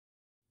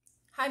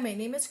Hi, my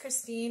name is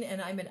Christine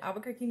and I'm in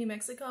Albuquerque, New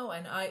Mexico,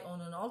 and I own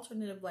an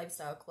alternative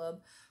lifestyle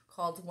club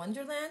called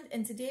Wonderland.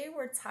 And today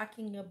we're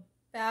talking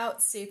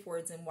about safe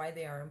words and why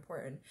they are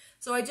important.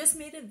 So I just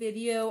made a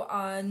video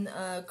on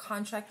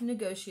contract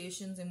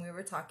negotiations, and we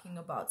were talking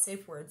about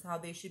safe words, how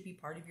they should be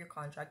part of your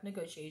contract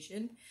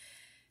negotiation.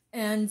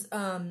 And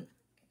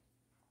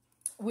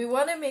we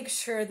want to make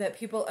sure that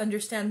people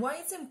understand why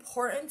it's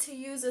important to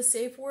use a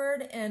safe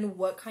word and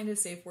what kind of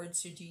safe words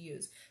should you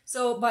use.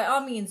 So by all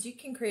means, you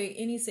can create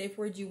any safe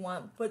word you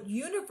want, but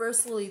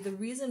universally, the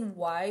reason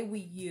why we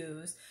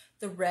use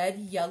the red,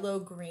 yellow,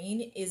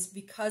 green is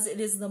because it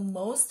is the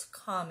most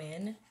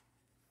common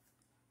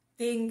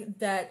thing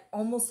that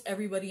almost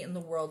everybody in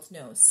the world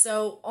knows.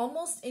 So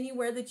almost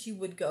anywhere that you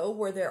would go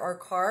where there are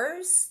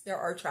cars, there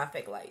are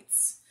traffic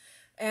lights.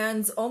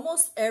 And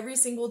almost every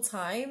single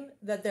time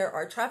that there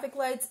are traffic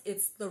lights,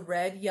 it's the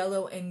red,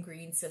 yellow, and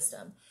green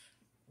system.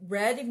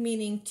 Red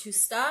meaning to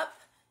stop,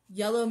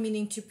 yellow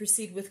meaning to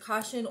proceed with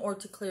caution or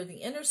to clear the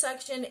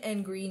intersection,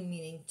 and green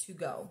meaning to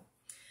go.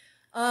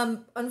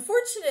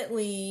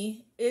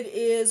 Unfortunately, it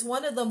is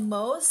one of the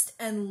most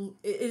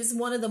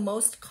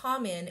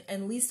common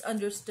and least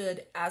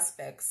understood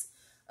aspects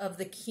of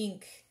the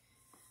kink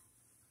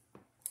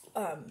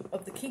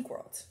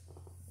world.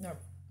 No.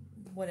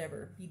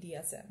 Whatever,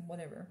 BDSM,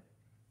 whatever.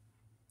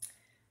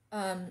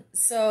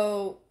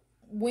 So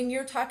when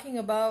you're talking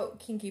about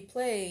kinky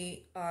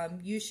play,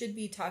 you should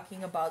be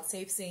talking about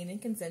safe, sane,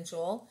 and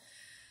consensual.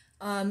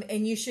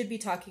 And you should be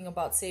talking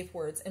about safe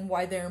words and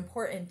why they're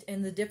important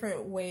and the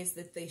different ways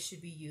that they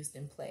should be used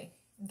in play.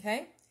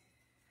 Okay?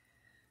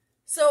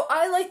 So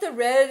I like the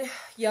red,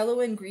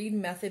 yellow, and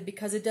green method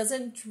because it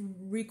doesn't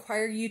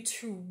require you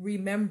to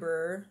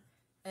remember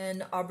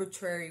an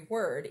arbitrary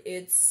word.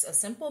 It's a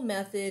simple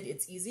method.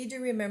 It's easy to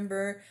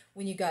remember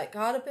when you got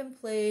caught up in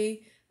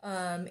play,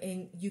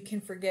 and you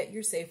can forget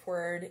your safe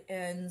word.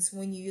 And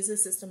when you use a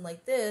system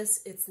like this,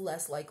 it's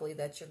less likely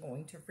that you're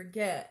going to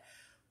forget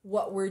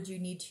what word you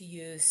need to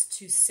use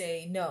to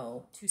say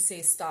no, to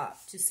say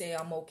stop, to say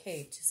I'm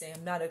okay, to say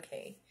I'm not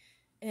okay.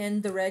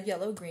 And the red,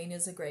 yellow, green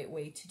is a great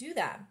way to do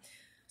that.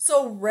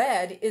 So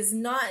red is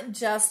not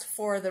just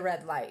for the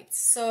red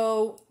lights.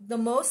 So the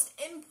most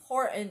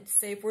important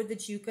safe word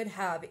that you could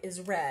have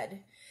is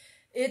red.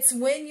 It's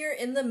when you're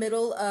in the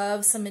middle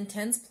of some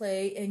intense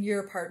play and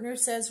your partner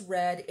says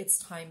red, it's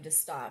time to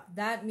stop.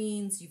 That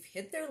means you've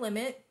hit their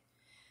limit,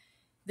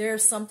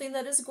 there's something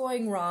that is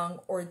going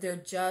wrong, or they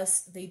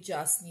just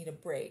need a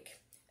break.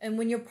 And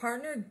when your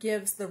partner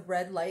gives the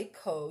red light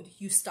code,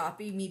 you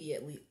stop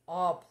immediately.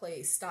 All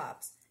play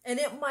stops. And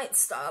it might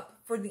stop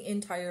for the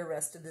entire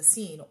rest of the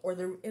scene or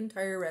the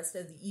entire rest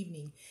of the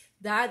evening.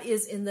 That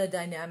is in the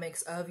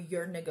dynamics of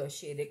your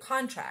negotiated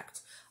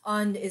contract.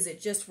 Is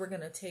it just we're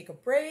going to take a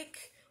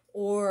break,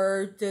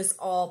 or does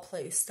all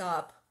play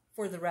stop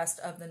for the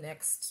rest of the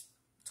next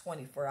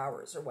 24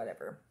 hours or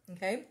whatever?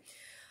 Okay.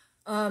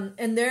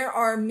 And there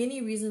are many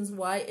reasons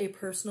why a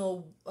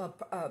personal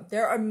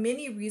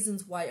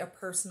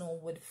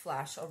would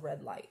flash a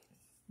red light.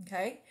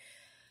 Okay.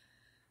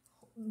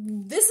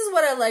 This is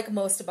what I like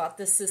most about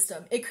this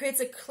system. It creates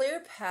a clear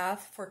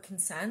path for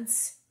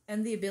consent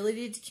and the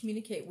ability to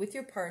communicate with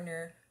your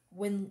partner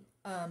when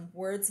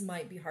words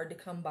might be hard to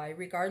come by,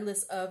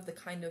 regardless of the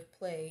kind of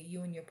play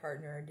you and your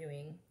partner are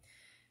doing.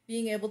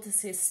 Being able to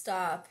say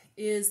stop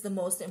is the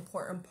most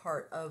important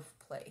part of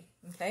play.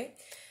 Okay?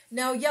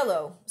 Now,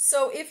 yellow.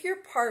 So if your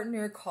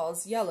partner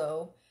calls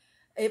yellow,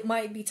 it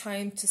might be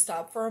time to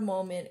stop for a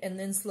moment and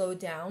then slow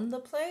down the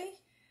play.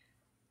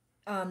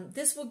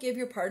 This will give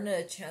your partner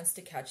a chance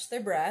to catch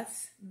their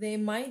breath. They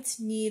might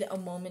need a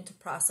moment to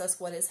process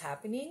what is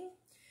happening.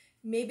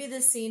 Maybe the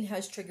scene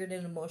has triggered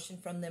an emotion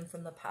from them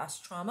from the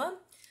past trauma.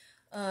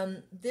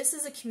 This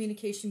is a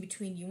communication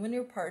between you and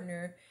your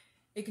partner.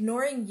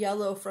 Ignoring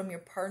yellow from your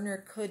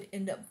partner could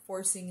end up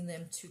forcing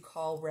them to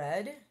call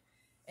red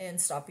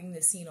and stopping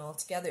the scene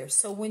altogether.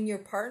 So when your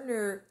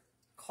partner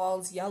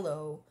calls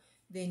yellow,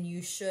 then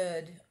you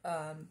should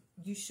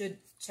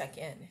check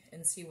in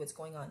and see what's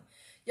going on.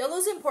 Yellow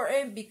is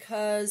important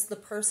because the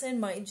person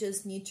might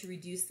just need to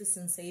reduce the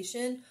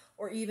sensation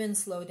or even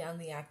slow down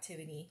the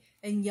activity.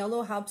 And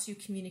yellow helps you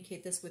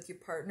communicate this with your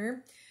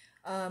partner.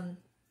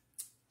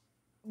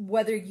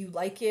 Whether you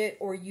like it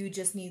or you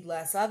just need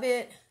less of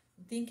it.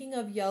 Thinking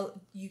of yellow,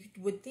 you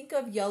would think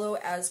of yellow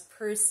as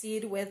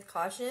proceed with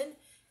caution,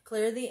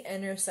 clear the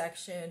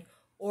intersection,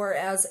 or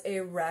as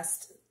a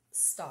rest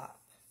stop.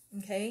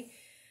 Okay?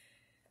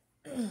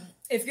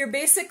 If you're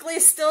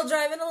basically still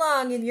driving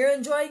along and you're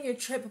enjoying your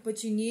trip,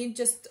 but you need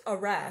just a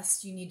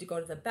rest, you need to go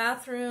to the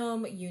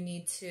bathroom, you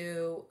need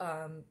to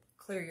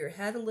clear your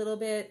head a little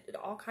bit,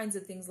 all kinds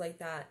of things like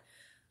that.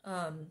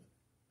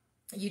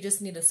 You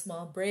just need a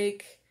small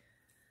break,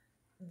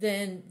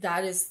 then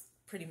that is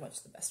pretty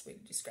much the best way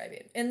to describe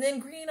it. And then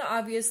green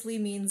obviously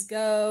means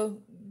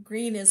go.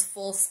 Green is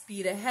full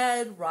speed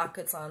ahead,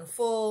 rockets on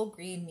full.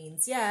 Green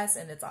means yes,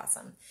 and it's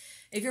awesome.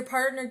 If your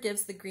partner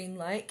gives the green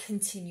light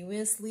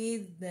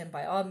continuously, then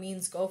by all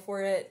means go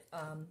for it.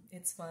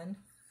 It's fun.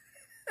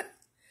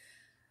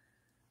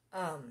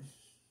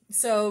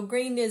 So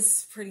green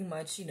is pretty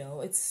much, you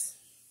know, it's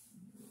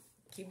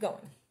keep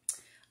going.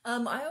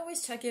 I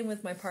always check in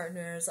with my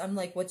partners. I'm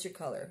like, what's your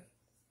color?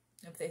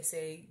 If they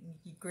say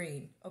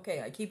green,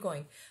 okay, I keep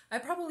going. I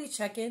probably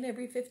check in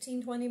every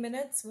 15, 20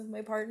 minutes with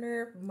my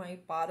partner, my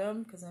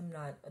bottom, because I'm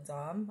not a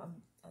dom, I'm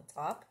a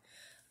top.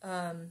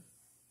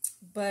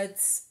 But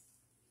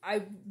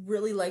I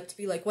really like to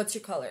be like, what's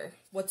your color?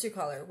 What's your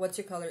color? What's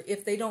your color?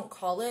 If they don't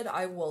call it,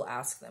 I will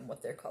ask them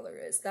what their color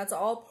is. That's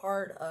all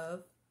part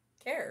of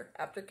care,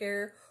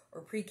 aftercare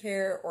or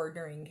pre-care or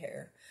during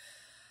care.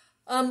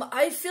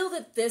 I feel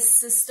that this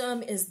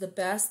system is the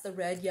best, the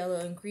red, yellow,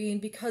 and green,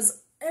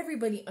 because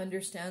everybody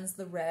understands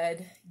the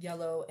red,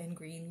 yellow, and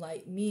green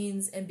light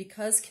means, and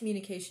because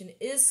communication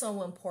is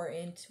so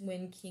important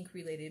when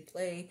kink-related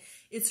play,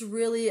 it's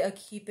really a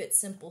keep it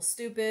simple,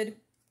 stupid.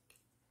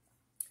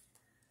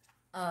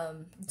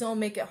 Don't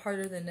make it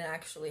harder than it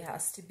actually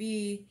has to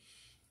be.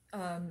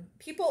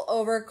 People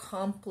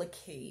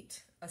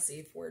overcomplicate a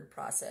safe word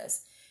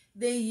process.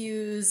 They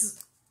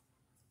use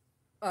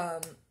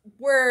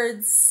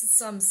words,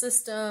 some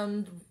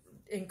system,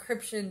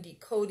 encryption,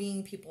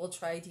 decoding. People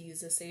try to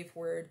use a safe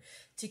word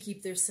to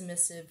keep their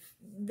submissive.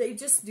 They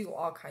just do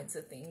all kinds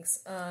of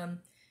things.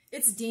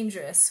 It's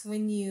dangerous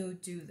when you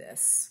do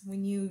this.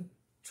 When you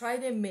try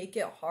to make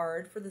it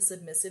hard for the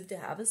submissive to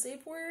have a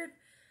safe word,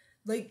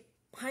 like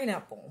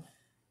pineapple.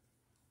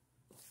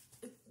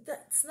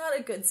 That's not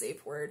a good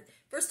safe word.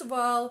 First of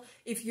all,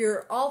 if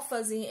you're all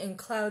fuzzy and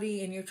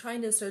cloudy and you're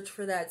trying to search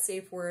for that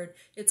safe word,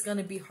 it's going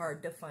to be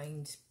hard to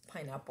find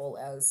pineapple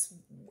as,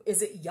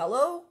 is it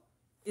yellow?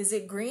 Is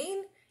it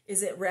green?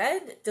 Is it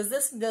red?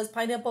 Does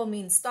pineapple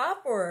mean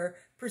stop or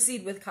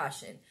proceed with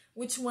caution?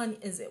 Which one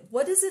is it?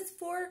 What is it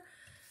for?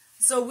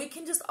 So we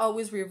can just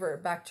always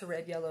revert back to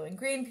red, yellow, and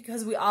green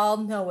because we all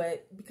know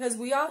it. Because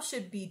we all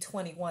should be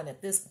 21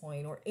 at this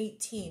point or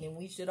 18, and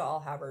we should all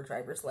have our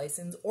driver's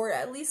license or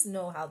at least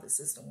know how the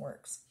system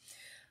works.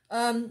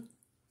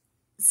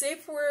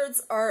 Safe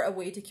words are a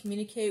way to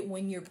communicate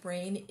when your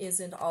brain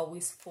isn't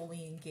always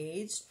fully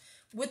engaged.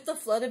 With the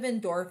flood of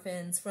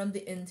endorphins from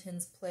the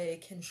intense play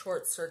can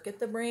short circuit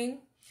the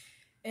brain.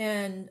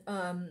 And,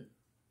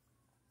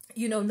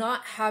 you know,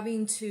 not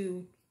having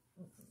to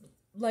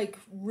like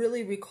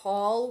really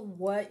recall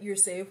what your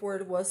safe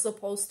word was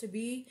supposed to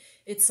be,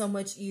 it's so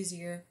much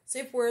easier.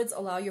 Safe words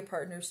allow your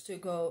partners to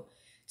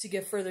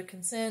give further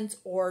consent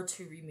or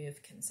to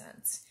remove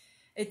consent.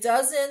 It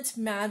doesn't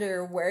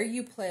matter where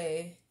you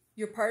play.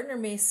 Your partner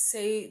may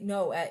say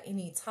no at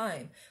any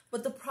time,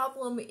 but the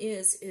problem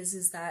is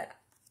that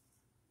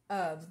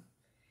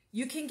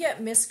you can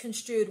get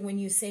misconstrued when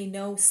you say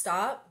no,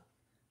 stop,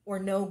 or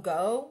no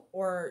go,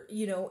 or,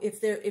 you know,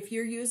 if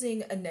you're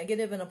using a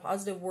negative and a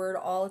positive word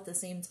all at the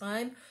same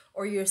time,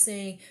 or you're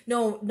saying,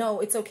 no,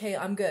 it's okay,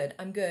 I'm good,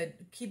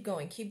 keep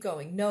going,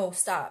 no,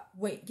 stop,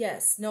 wait,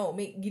 yes, no,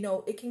 you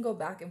know, it can go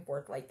back and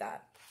forth like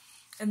that.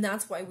 And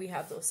that's why we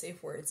have those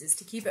safe words, is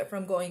to keep it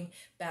from going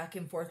back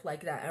and forth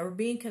like that, or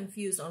being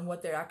confused on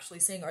what they're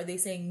actually saying. Are they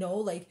saying no,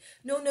 like,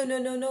 no,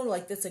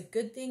 like that's a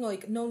good thing,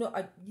 like, no,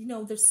 you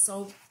know,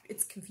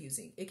 it's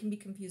confusing. It can be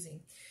confusing.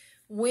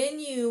 When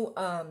you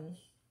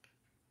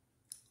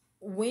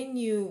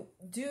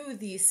do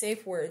these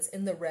safe words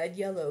in the red,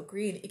 yellow,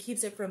 green, it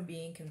keeps it from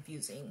being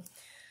confusing.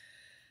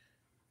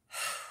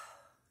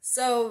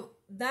 So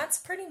that's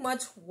pretty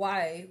much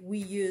why we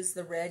use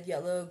the red,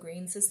 yellow,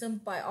 green system.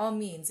 By all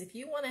means, if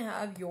you want to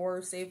have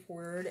your safe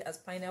word as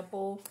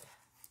pineapple,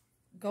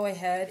 go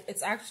ahead.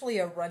 It's actually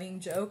a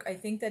running joke. I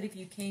think that if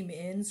you came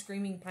in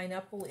screaming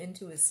pineapple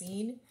into a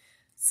scene,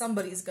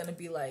 somebody's going to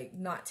be like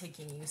not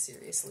taking you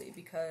seriously,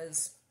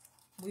 because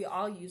we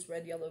all use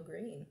red, yellow,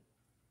 green.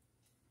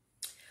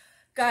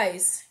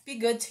 Guys, be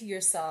good to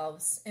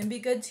yourselves and be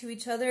good to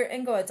each other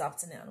and go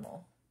adopt an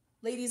animal.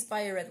 Ladies,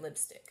 buy a red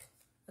lipstick.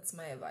 That's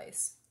my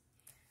advice.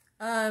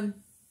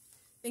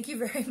 Thank you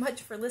very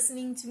much for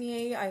listening to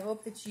me. I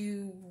hope that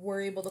you were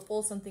able to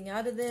pull something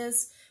out of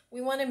this. I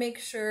want to make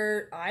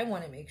sure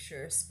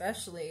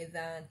especially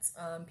that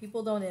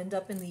people don't end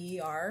up in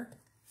the ER.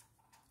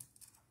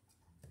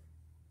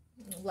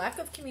 Lack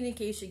of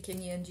communication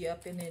can end you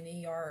up in an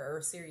ER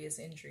or serious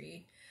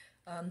injury.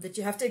 That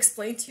you have to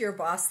explain to your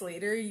boss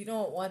later. You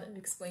don't want to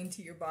explain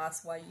to your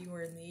boss why you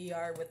were in the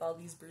ER with all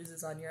these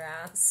bruises on your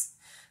ass.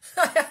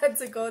 I had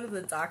to go to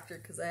the doctor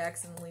because I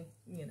accidentally,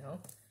 you know,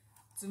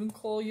 didn't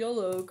call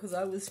yellow because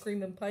I was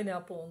screaming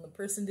pineapple and the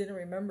person didn't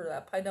remember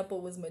that pineapple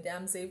was my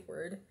damn safe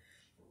word.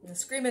 And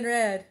screaming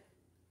red.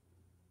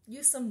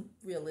 Use some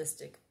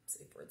realistic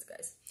safe words,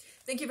 guys.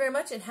 Thank you very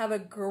much and have a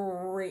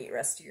great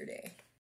rest of your day.